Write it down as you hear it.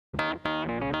Hello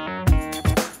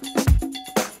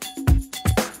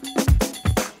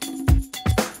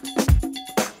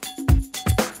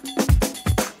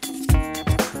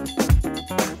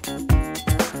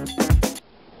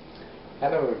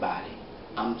everybody,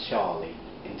 I'm Charlie,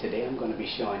 and today I'm going to be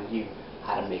showing you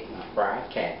how to make my fried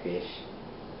catfish,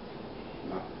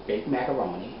 my baked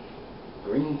macaroni,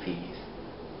 green peas,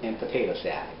 and potato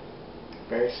salad.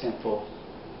 Very simple,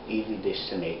 easy dish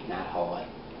to make, not hard.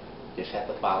 Just have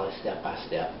to follow it step by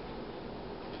step,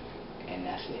 and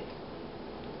that's it.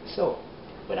 So,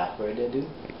 without further ado,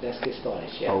 let's get started,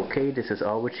 shall we? Okay, this is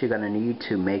all what you're going to need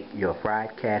to make your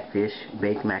fried catfish,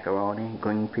 baked macaroni,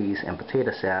 green peas, and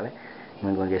potato salad.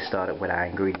 We're going to get started with our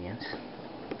ingredients.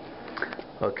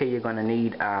 Okay, you're going to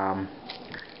need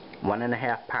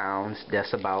 1.5 pounds.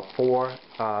 That's about 4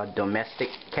 domestic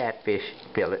catfish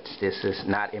fillets. This is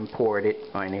not imported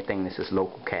or anything. This is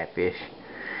local catfish.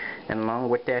 And along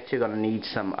with that, you're going to need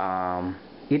some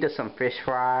either some fish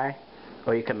fry,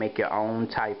 or you can make your own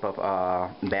type of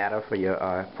batter for your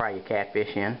fry your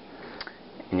catfish in.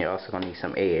 And you're also going to need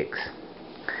some eggs.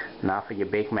 Now for your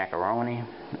baked macaroni,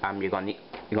 you're gonna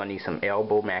need some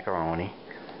elbow macaroni,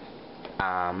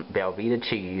 Velveeta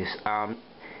cheese.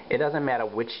 It doesn't matter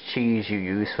which cheese you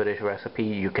use for this recipe.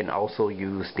 You can also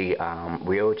use the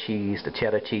real cheese, the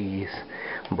cheddar cheese,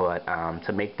 but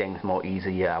to make things more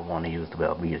easier, I want to use the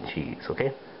Velveeta cheese.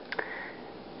 Okay.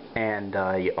 And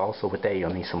you also, with that,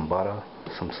 you'll need some butter,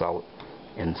 some salt,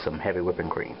 and some heavy whipping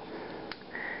cream.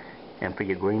 And for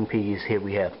your green peas, here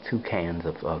we have 2 cans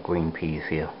of green peas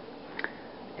here.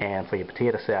 And for your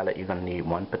potato salad, you're going to need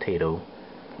 1 potato,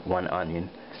 1 onion,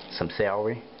 some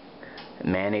celery,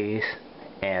 mayonnaise,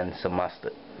 and some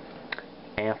mustard.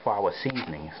 And for our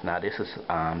seasonings, now this is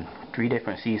 3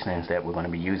 different seasonings that we're going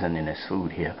to be using in this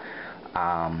food here.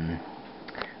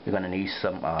 We're going to need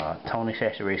some Tony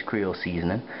Chachere's Creole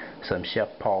seasoning, some Chef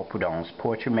Paul Prudhomme's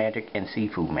Poetry Magic, and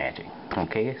Seafood Magic.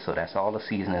 Okay, so that's all the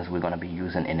seasonings we're going to be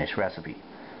using in this recipe.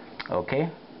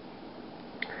 Okay?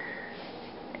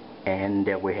 And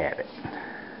there we have it.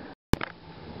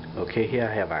 Okay, here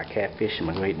I have our catfish. I'm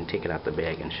going to go ahead and take it out the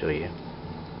bag and show you.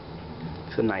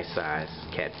 It's a nice size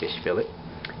catfish fillet.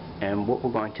 And what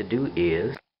we're going to do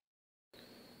is,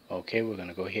 okay, we're going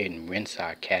to go ahead and rinse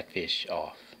our catfish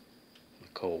off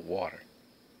with cold water.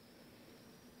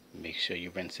 Make sure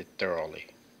you rinse it thoroughly.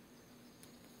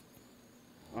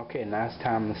 Okay, now it's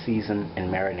time to season and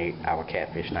marinate our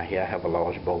catfish. Now here I have a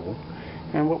large bowl.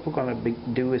 And what we're going to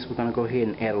do is we're going to go ahead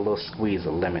and add a little squeeze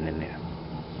of lemon in there.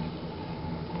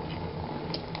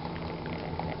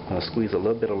 I'm going to squeeze a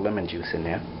little bit of lemon juice in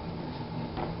there.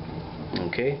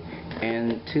 Okay,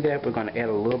 and to that we're going to add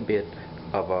a little bit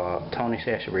of Tony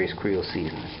Chachere's Creole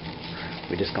seasoning.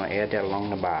 We're just going to add that along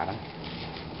the bottom.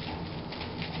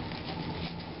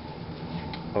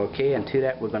 Okay, and to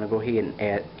that we're going to go ahead and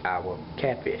add our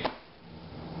catfish.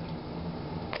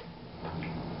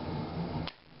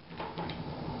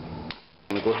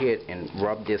 I'm going to go ahead and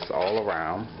rub this all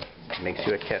around. Make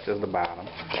sure it catches the bottom.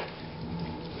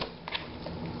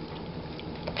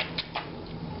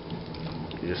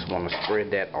 You just want to spread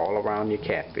that all around your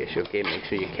catfish. Okay, make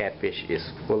sure your catfish is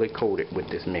fully coated with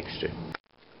this mixture.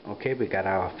 Okay, we got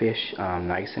our fish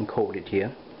nice and coated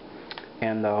here.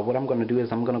 And what I'm going to do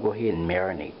is I'm going to go ahead and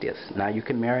marinate this. Now you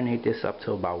can marinate this up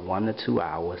to about 1 to 2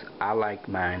 hours. I like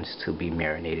mine to be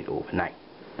marinated overnight.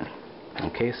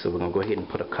 Okay, so we're going to go ahead and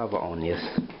put a cover on this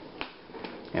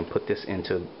and put this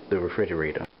into the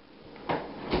refrigerator.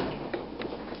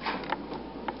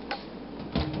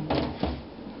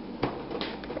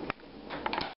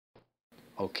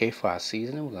 Okay, for our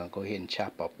seasoning, we're going to go ahead and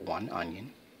chop up 1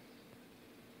 onion.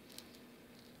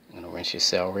 I'm going to rinse your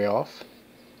celery off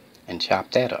and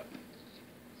chop that up.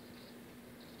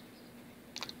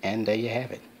 And there you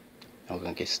have it. And we're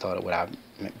going to get started with our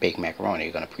baked macaroni.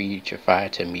 You're going to preheat your fire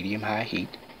to medium-high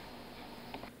heat.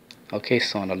 Okay,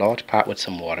 so in a large pot with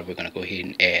some water, we're going to go ahead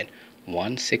and add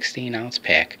 1 16-ounce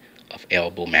pack of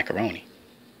elbow macaroni.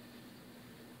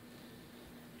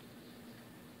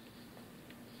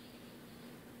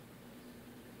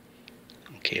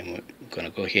 Okay, and we're going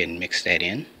to go ahead and mix that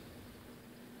in.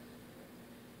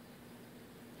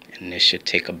 And this should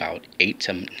take about 8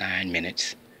 to 9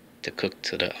 minutes to cook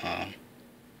to the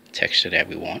texture that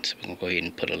we want. So we're going to go ahead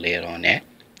and put a lid on that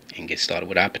and get started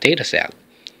with our potato salad.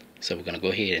 So we're going to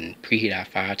go ahead and preheat our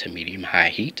fire to medium-high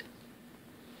heat.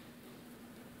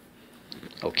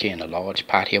 Okay, in a large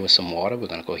pot here with some water, we're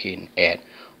going to go ahead and add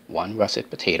 1 russet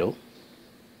potato.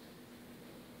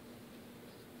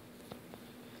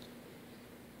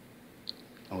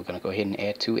 And we're going to go ahead and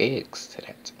add 2 eggs to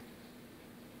that.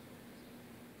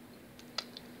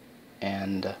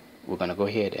 And we're going to go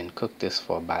ahead and cook this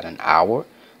for about an hour.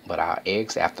 But our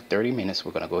eggs, after 30 minutes,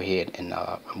 we're going to go ahead and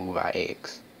remove our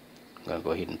eggs. I'm going to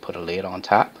go ahead and put a lid on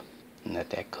top and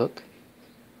let that cook.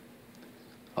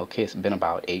 Okay, it's been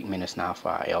about 8 minutes now for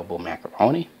our elbow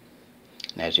macaroni.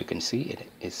 And as you can see, it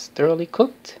is thoroughly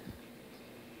cooked.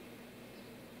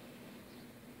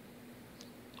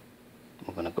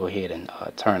 We're going to go ahead and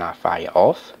turn our fire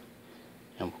off.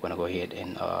 And we're going to go ahead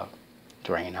and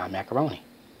drain our macaroni.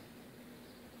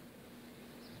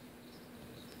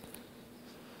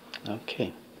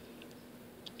 Okay.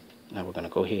 Now we're going to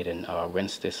go ahead and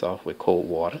rinse this off with cold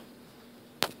water.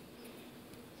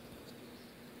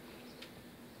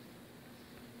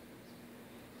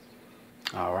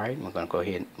 Alright, we're going to go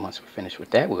ahead, once we're finished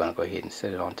with that, we're going to go ahead and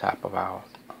set it on top of our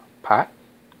pot,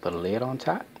 put a lid on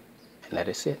top, and let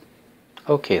it sit.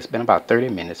 Okay, it's been about 30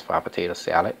 minutes for our potato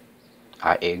salad.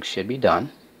 Our eggs should be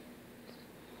done.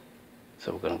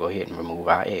 So we're going to go ahead and remove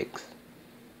our eggs.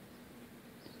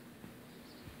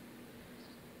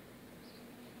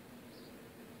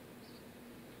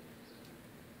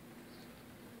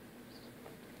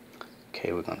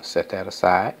 Okay, we're going to set that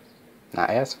aside. Now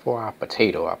as for our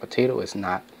potato is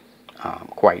not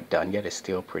quite done yet. It's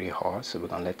still pretty hard, so we're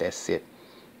going to let that sit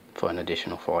for an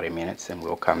additional 40 minutes and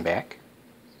we'll come back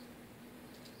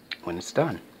when it's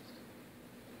done.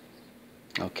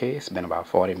 Okay, it's been about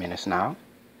 40 minutes now.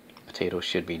 Potatoes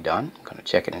should be done. I'm going to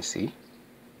check it and see.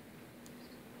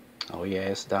 Oh yeah,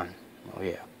 it's done. Oh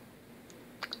yeah.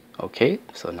 Okay,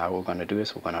 so now what we're going to do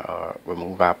is we're going to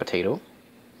remove our potato.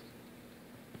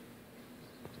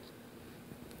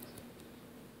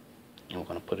 And we're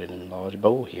going to put it in a large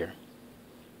bowl here.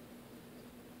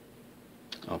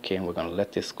 Okay, and we're going to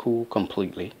let this cool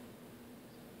completely.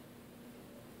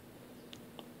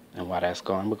 And while that's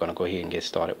gone, we're going to go ahead and get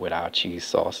started with our cheese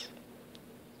sauce.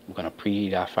 We're going to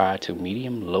preheat our fire to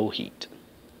medium-low heat.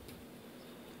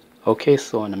 Okay,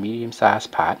 so in a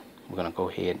medium-sized pot, we're going to go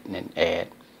ahead and add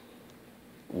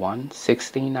 1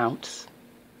 16-ounce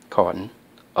carton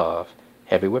of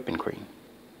heavy whipping cream.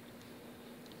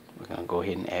 We're going to go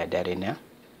ahead and add that in there.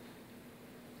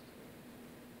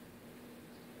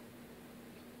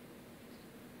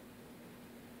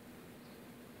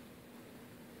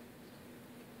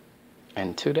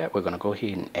 And to that, we're going to go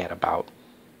ahead and add about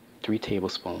 3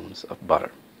 tablespoons of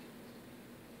butter.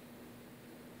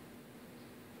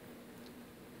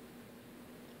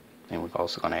 And we're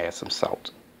also going to add some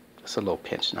salt. Just a little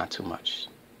pinch, not too much.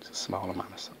 Just a small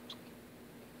amount of salt.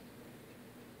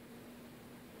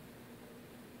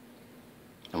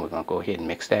 And we're going to go ahead and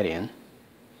mix that in.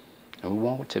 And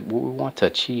what we want to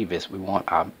achieve is we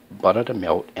want our butter to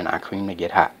melt and our cream to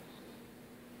get hot.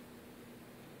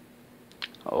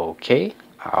 Okay,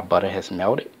 our butter has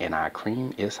melted and our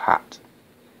cream is hot.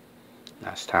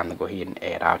 Now it's time to go ahead and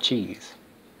add our cheese.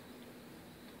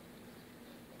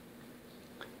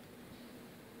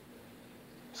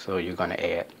 So you're going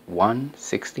to add 1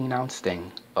 16-ounce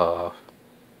thing of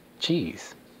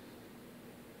cheese.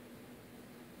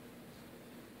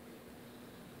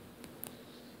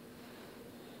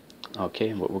 Okay,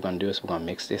 and what we're going to do is we're going to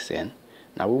mix this in.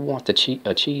 Now what we want to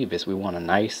achieve is we want a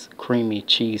nice creamy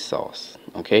cheese sauce.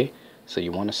 Okay, so you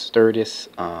want to stir this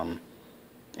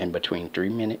in between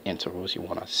 3-minute intervals. You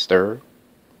want to stir,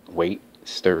 wait,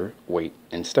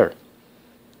 and stir.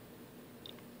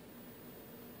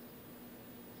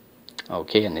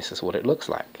 Okay, and this is what it looks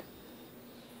like.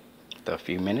 After a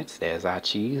few minutes, there's our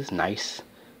cheese. Nice,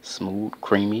 smooth,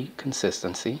 creamy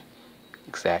consistency.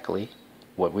 Exactly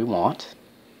what we want.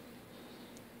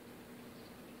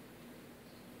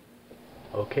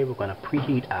 Okay, we're going to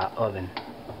preheat our oven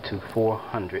to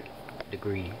 400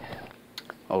 degrees.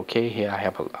 Okay, here I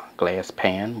have a glass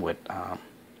pan with a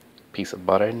piece of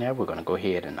butter in there. We're going to go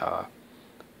ahead and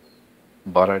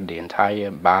butter the entire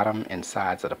bottom and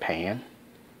sides of the pan.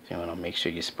 So you want to make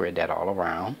sure you spread that all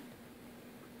around.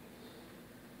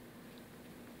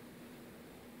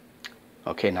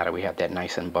 Okay, now that we have that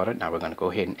nice and buttered, now we're going to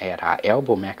go ahead and add our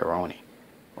elbow macaroni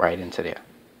right into there.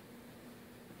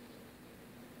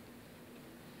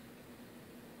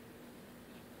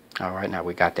 Alright, now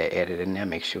we got that added in there.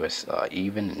 Make sure it's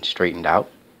even and straightened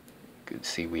out. You can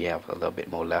see we have a little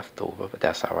bit more left over, but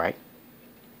that's alright.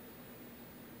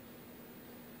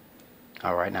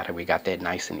 Alright, now that we got that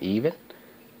nice and even,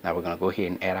 now we're going to go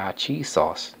ahead and add our cheese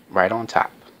sauce right on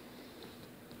top.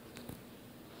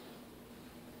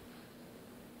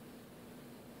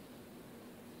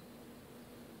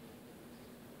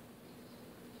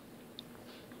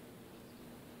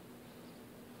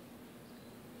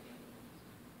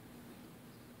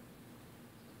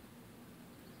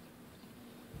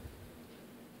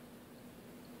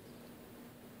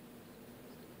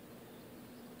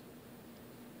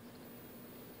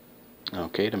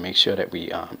 Okay, to make sure that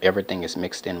we everything is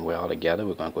mixed in well together,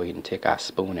 we're going to go ahead and take our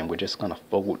spoon and we're just going to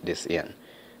fold this in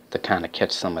to kind of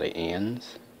catch some of the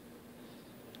ends.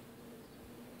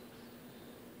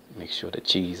 Make sure the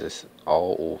cheese is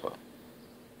all over.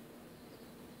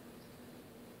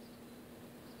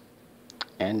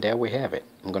 And there we have it.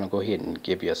 I'm going to go ahead and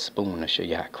give you a spoon to show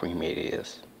you how creamy it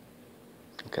is.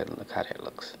 Okay, look how that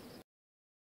looks.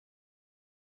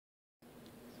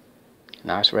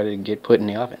 Now it's ready to get put in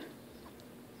the oven.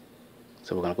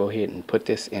 So we're going to go ahead and put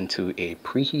this into a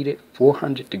preheated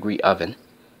 400-degree oven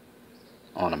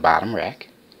on the bottom rack.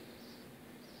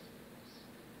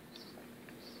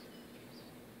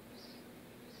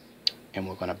 And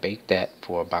we're going to bake that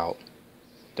for about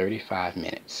 35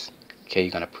 minutes. Okay,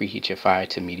 you're going to preheat your fire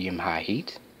to medium-high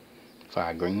heat. For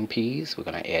our green peas, we're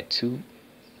going to add 2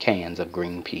 cans of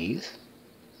green peas.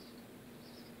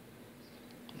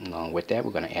 Along with that,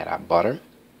 we're going to add our butter,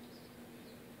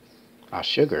 our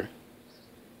sugar,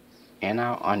 and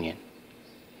our onion.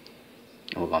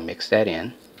 And we're going to mix that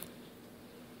in.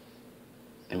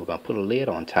 And we're going to put a lid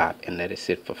on top and let it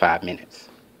sit for 5 minutes.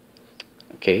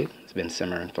 Okay, it's been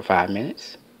simmering for 5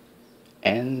 minutes.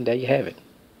 And there you have it.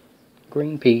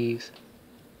 Green peas.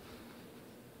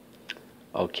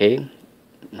 Okay,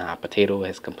 now our potato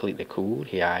has completely cooled.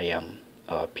 Here I am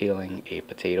peeling a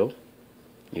potato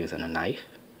using a knife.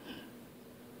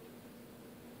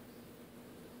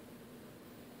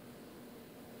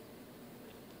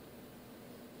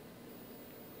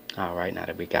 Alright, now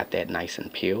that we got that nice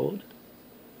and peeled,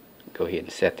 go ahead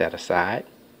and set that aside.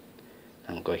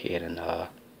 I'm going to go ahead and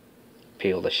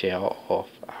peel the shell off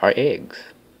our eggs.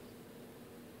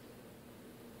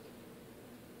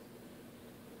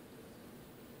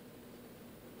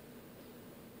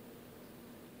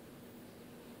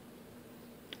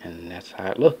 And that's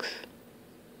how it looks.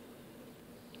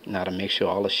 Now to make sure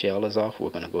all the shell is off,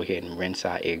 we're going to go ahead and rinse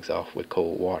our eggs off with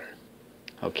cold water.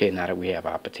 Okay, now that we have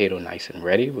our potato nice and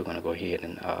ready, we're going to go ahead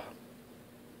and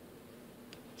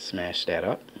smash that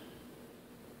up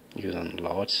using a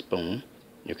large spoon.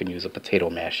 You can use a potato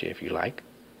masher if you like.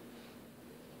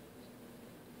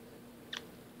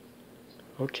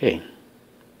 Okay,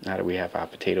 now that we have our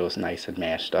potatoes nice and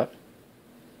mashed up,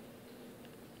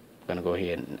 we're going to go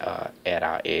ahead and add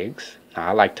our eggs. Now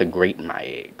I like to grate my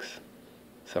eggs.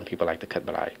 Some people like to cut,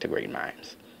 but I like to grate mine.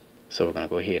 So we're going to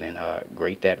go ahead and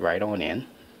grate that right on in.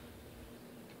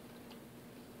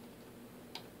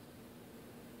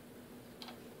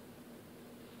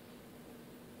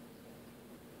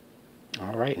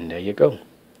 Alright, and there you go.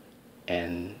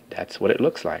 And that's what it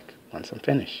looks like once I'm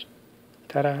finished.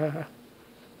 Ta-da!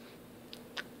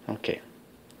 Okay,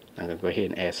 I'm going to go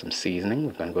ahead and add some seasoning.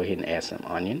 We're going to go ahead and add some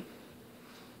onion.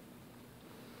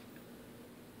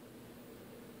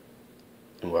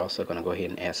 And we're also going to go ahead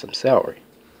and add some celery.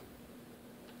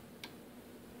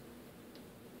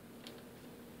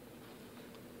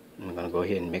 And we're going to go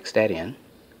ahead and mix that in.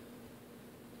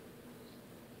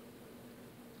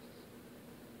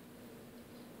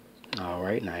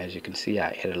 Alright, now as you can see, I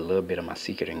added a little bit of my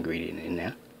secret ingredient in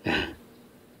there. Now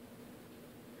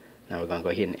we're going to go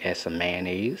ahead and add some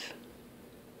mayonnaise.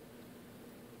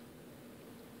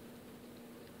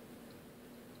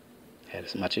 Add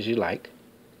as much as you like.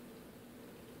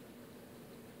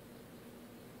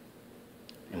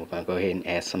 And we're going to go ahead and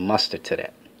add some mustard to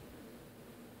that.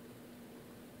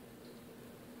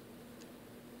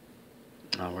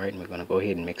 Alright, and we're going to go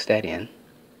ahead and mix that in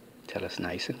till it's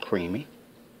nice and creamy.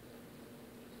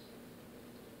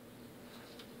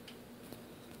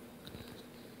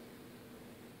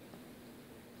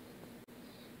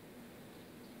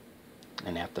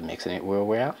 And after mixing it real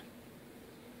well,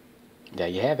 there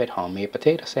you have it, homemade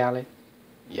potato salad.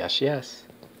 Yes, yes.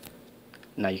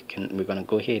 Now we're going to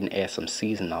go ahead and add some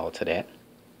seasoning to that.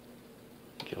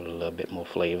 Give it a little bit more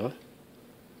flavor.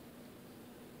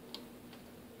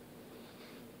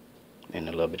 And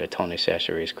a little bit of Tony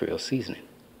Chachere's Creole seasoning.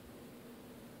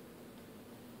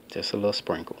 Just a little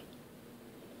sprinkle.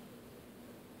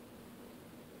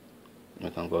 We're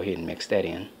going to go ahead and mix that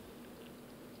in.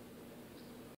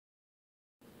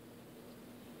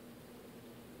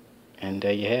 And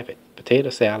there you have it, potato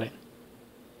salad.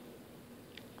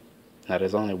 Now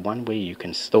there's only one way you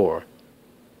can store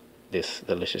this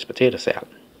delicious potato salad.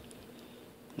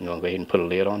 I'm going to go ahead and put a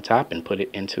lid on top and put it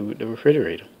into the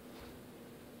refrigerator.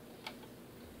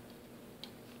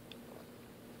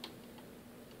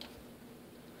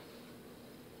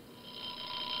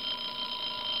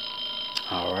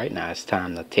 Alright, now it's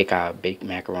time to take our baked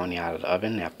macaroni out of the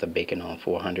oven after baking on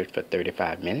 400 for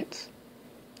 35 minutes.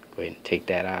 Go ahead and take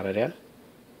that out of there.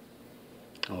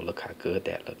 Oh, look how good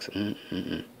that looks.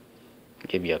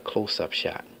 Give you a close-up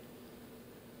shot.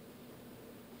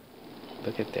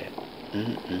 Look at that.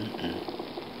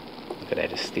 Look at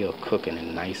that. It's still cooking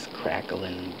and nice,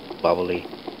 crackling, bubbly.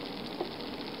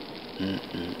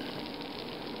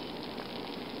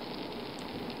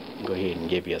 Go ahead and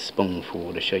give you a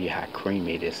spoonful to show you how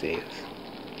creamy this is.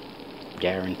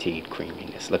 Guaranteed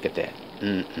creaminess. Look at that.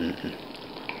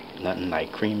 Nothing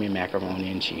like creamy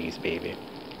macaroni and cheese, baby.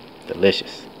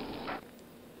 Delicious.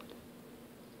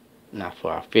 Now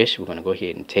for our fish, we're going to go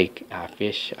ahead and take our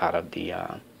fish out of the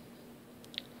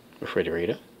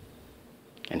refrigerator.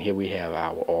 And here we have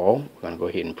our oil. We're going to go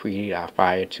ahead and preheat our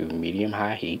fire to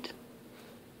medium-high heat.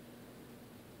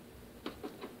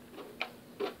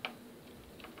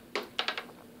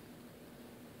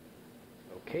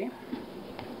 Okay.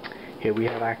 Here we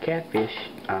have our catfish.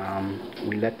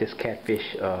 We let this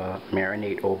catfish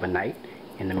marinate overnight.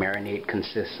 And the marinade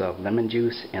consists of lemon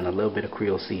juice and a little bit of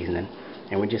Creole seasoning.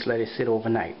 And we just let it sit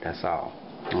overnight. That's all.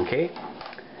 Okay?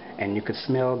 And you can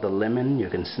smell the lemon. You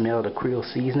can smell the Creole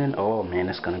seasoning. Oh man,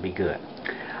 it's going to be good.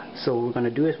 So what we're going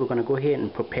to do is we're going to go ahead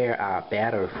and prepare our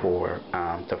batter for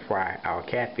to fry our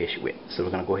catfish with. So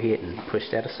we're going to go ahead and push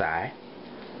that aside.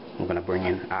 We're going to bring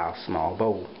in our small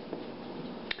bowl.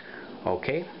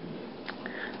 Okay.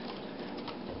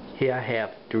 Here I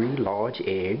have 3 large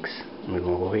eggs. We're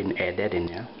going to go ahead and add that in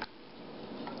there.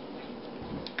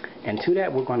 And to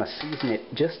that we're going to season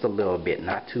it just a little bit,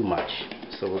 not too much.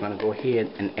 So we're going to go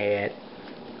ahead and add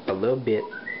a little bit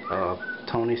of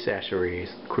Tony Chachere's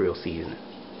Creole seasoning.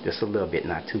 Just a little bit,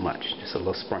 not too much. Just a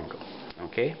little sprinkle.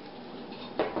 Okay?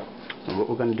 And what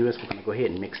we're going to do is we're going to go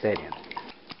ahead and mix that in.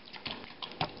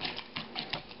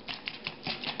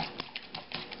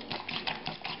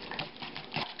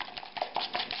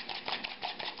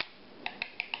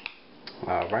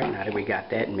 Alright, now that we got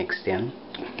that mixed in,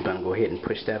 we're going to go ahead and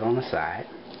push that on the side.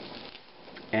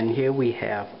 And here we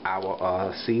have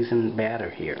our seasoned batter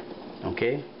here.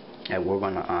 Okay? And we're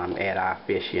going to add our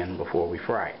fish in before we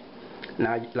fry it.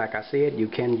 Now, like I said, you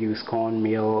can use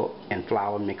cornmeal and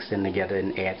flour mixed in together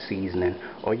and add seasoning.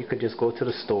 Or you could just go to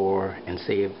the store and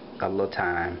save a little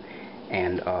time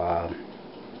and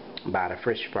buy the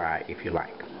fresh fry if you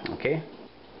like. Okay?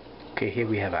 Okay, here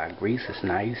we have our grease. It's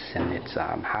nice and it's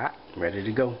hot, ready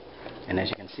to go. And as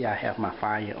you can see, I have my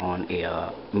fire on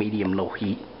a medium-low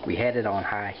heat. We had it on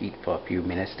high heat for a few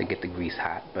minutes to get the grease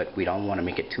hot, but we don't want to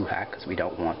make it too hot because we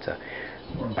don't want to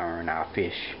burn our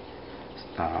fish.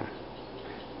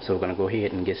 So we're going to go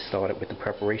ahead and get started with the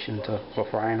preparation for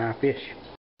frying our fish.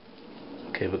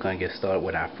 Okay, we're going to get started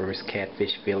with our first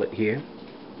catfish fillet here.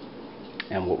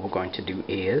 And what we're going to do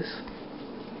is,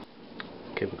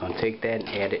 okay, we're going to take that and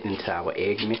add it into our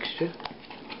egg mixture.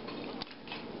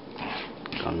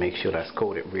 Gonna make sure that's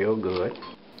coated real good.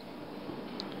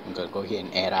 I'm gonna go ahead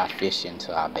and add our fish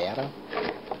into our batter.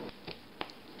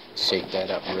 Shake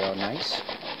that up real nice.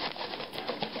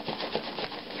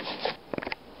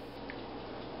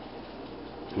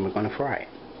 And we're gonna fry it.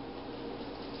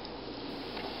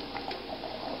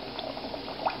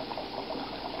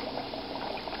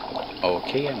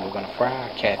 Okay, and we're gonna fry our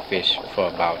catfish for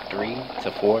about 3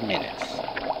 to 4 minutes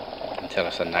until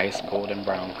it's a nice golden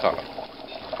brown color.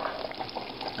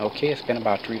 Okay, it's been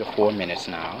about 3 to 4 minutes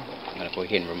now. I'm going to go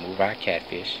ahead and remove our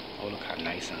catfish. Oh, look how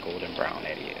nice and golden brown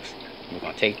that is. We're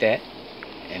going to take that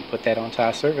and put that onto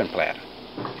our serving platter.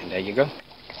 And there you go.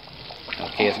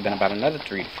 Okay, it's been about another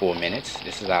 3 to 4 minutes.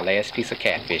 This is our last piece of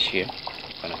catfish here.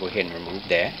 I'm going to go ahead and remove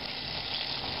that.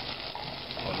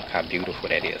 Oh, look how beautiful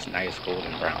that is. Nice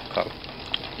golden brown color.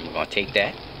 And we're going to take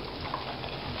that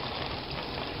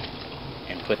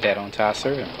and put that onto our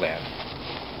serving platter.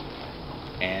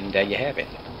 And there you have it.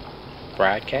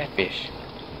 Fried catfish.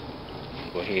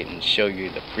 I'll go ahead and show you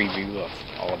the preview of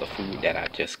all the food that I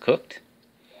just cooked.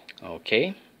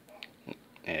 Okay,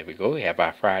 there we go. We have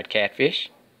our fried catfish,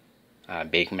 our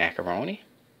baked macaroni,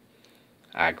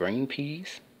 our green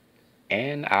peas,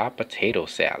 and our potato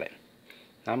salad.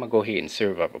 Now I'm going to go ahead and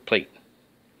serve up a plate.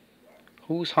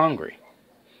 Who's hungry?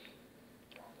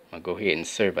 I'm going to go ahead and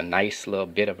serve a nice little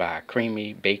bit of our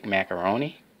creamy baked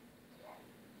macaroni.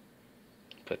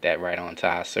 Put that right onto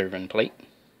our serving plate.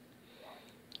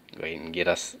 Go ahead and get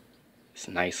us this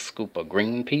nice scoop of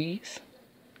green peas.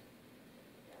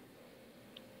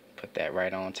 Put that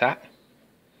right on top.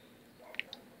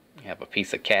 We have a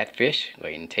piece of catfish. Go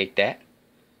ahead and take that.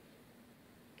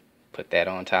 Put that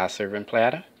onto our serving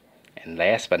platter. And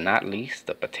last but not least,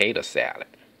 the potato salad.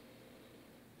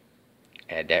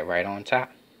 Add that right on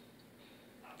top.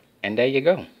 And there you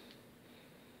go.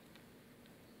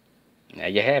 There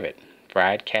you have it.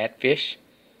 Fried catfish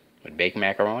with baked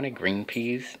macaroni, green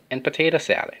peas, and potato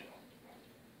salad.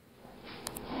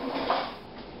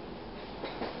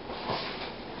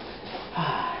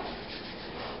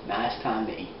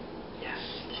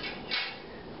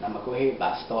 ahead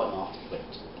by starting off with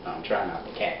trying out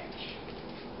the catfish.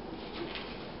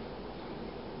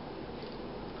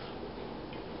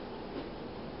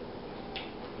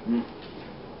 You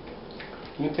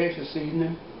can taste the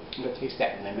seasoning. You can taste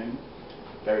that lemon.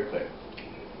 Very good.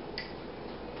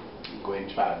 Go ahead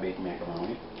and try the baked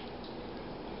macaroni.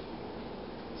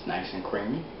 It's nice and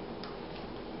creamy.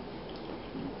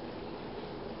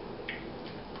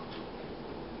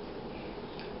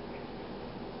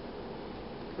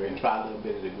 Go ahead and try a little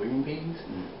bit of the green peas.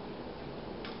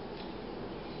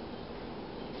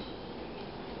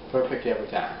 Perfect every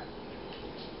time.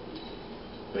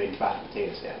 Go ahead and try the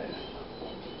potato salad.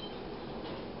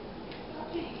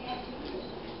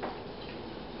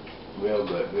 Real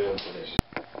good, real delicious.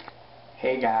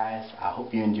 Hey guys, I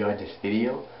hope you enjoyed this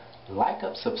video. Like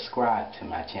up, subscribe to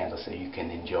my channel so you can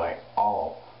enjoy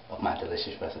all of my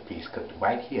delicious recipes cooked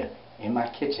right here in my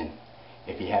kitchen.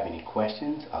 If you have any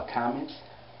questions or comments,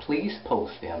 please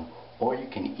post them, or you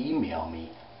can email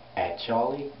me at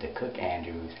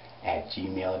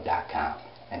charliethecookandrews@gmail.com.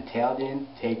 Until then,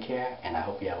 take care, and I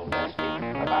hope you have a blessed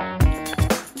day. Bye-bye.